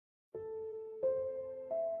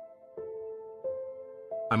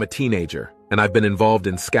I'm a teenager, and I've been involved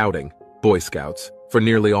in scouting, Boy Scouts, for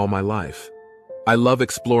nearly all my life. I love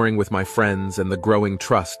exploring with my friends and the growing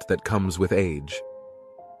trust that comes with age.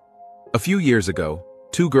 A few years ago,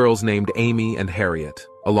 two girls named Amy and Harriet,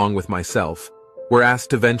 along with myself, were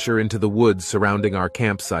asked to venture into the woods surrounding our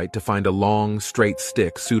campsite to find a long, straight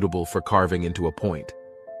stick suitable for carving into a point.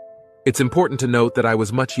 It's important to note that I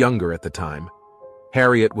was much younger at the time.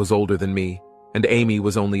 Harriet was older than me, and Amy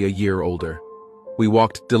was only a year older. We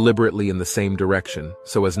walked deliberately in the same direction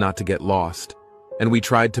so as not to get lost, and we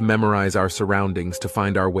tried to memorize our surroundings to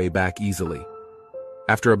find our way back easily.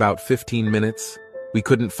 After about 15 minutes, we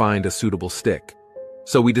couldn't find a suitable stick,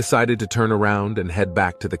 so we decided to turn around and head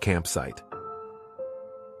back to the campsite.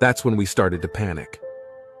 That's when we started to panic.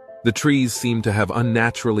 The trees seemed to have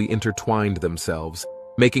unnaturally intertwined themselves,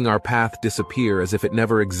 making our path disappear as if it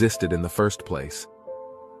never existed in the first place.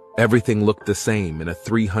 Everything looked the same in a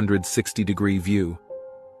 360-degree view.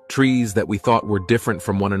 Trees that we thought were different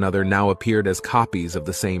from one another now appeared as copies of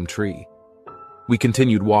the same tree. We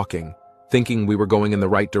continued walking, thinking we were going in the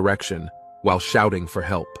right direction, while shouting for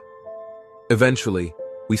help. Eventually,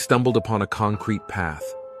 we stumbled upon a concrete path,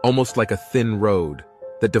 almost like a thin road,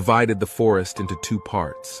 that divided the forest into two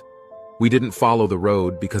parts. We didn't follow the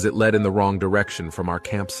road because it led in the wrong direction from our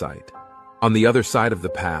campsite. On the other side of the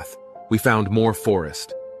path, we found more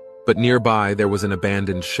forest, but nearby there was an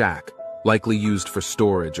abandoned shack, likely used for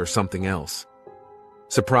storage or something else.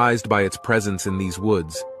 Surprised by its presence in these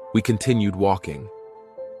woods, we continued walking.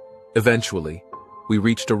 Eventually, we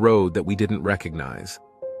reached a road that we didn't recognize.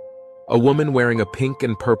 A woman wearing a pink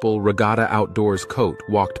and purple Regatta Outdoors coat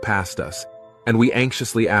walked past us, and we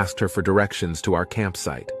anxiously asked her for directions to our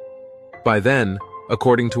campsite. By then,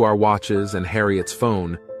 according to our watches and Harriet's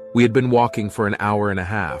phone, we had been walking for an hour and a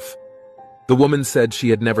half. The woman said she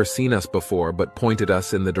had never seen us before but pointed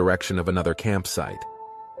us in the direction of another campsite.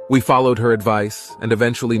 We followed her advice and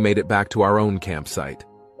eventually made it back to our own campsite.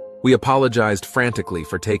 We apologized frantically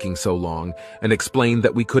for taking so long and explained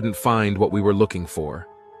that we couldn't find what we were looking for.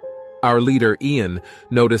 Our leader, Ian,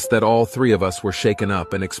 noticed that all three of us were shaken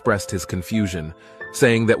up and expressed his confusion,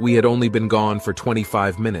 saying that we had only been gone for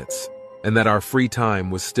 25 minutes and that our free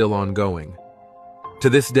time was still ongoing. To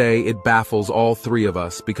this day, it baffles all three of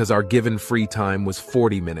us because our given free time was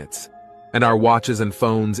 40 minutes, and our watches and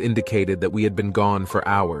phones indicated that we had been gone for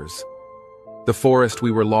hours. The forest we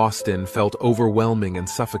were lost in felt overwhelming and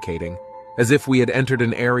suffocating, as if we had entered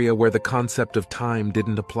an area where the concept of time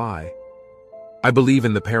didn't apply. I believe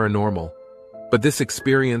in the paranormal, but this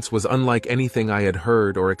experience was unlike anything I had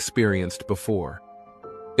heard or experienced before.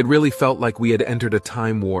 It really felt like we had entered a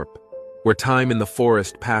time warp, where time in the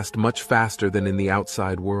forest passed much faster than in the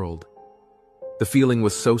outside world. The feeling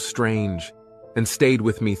was so strange and stayed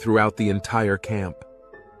with me throughout the entire camp.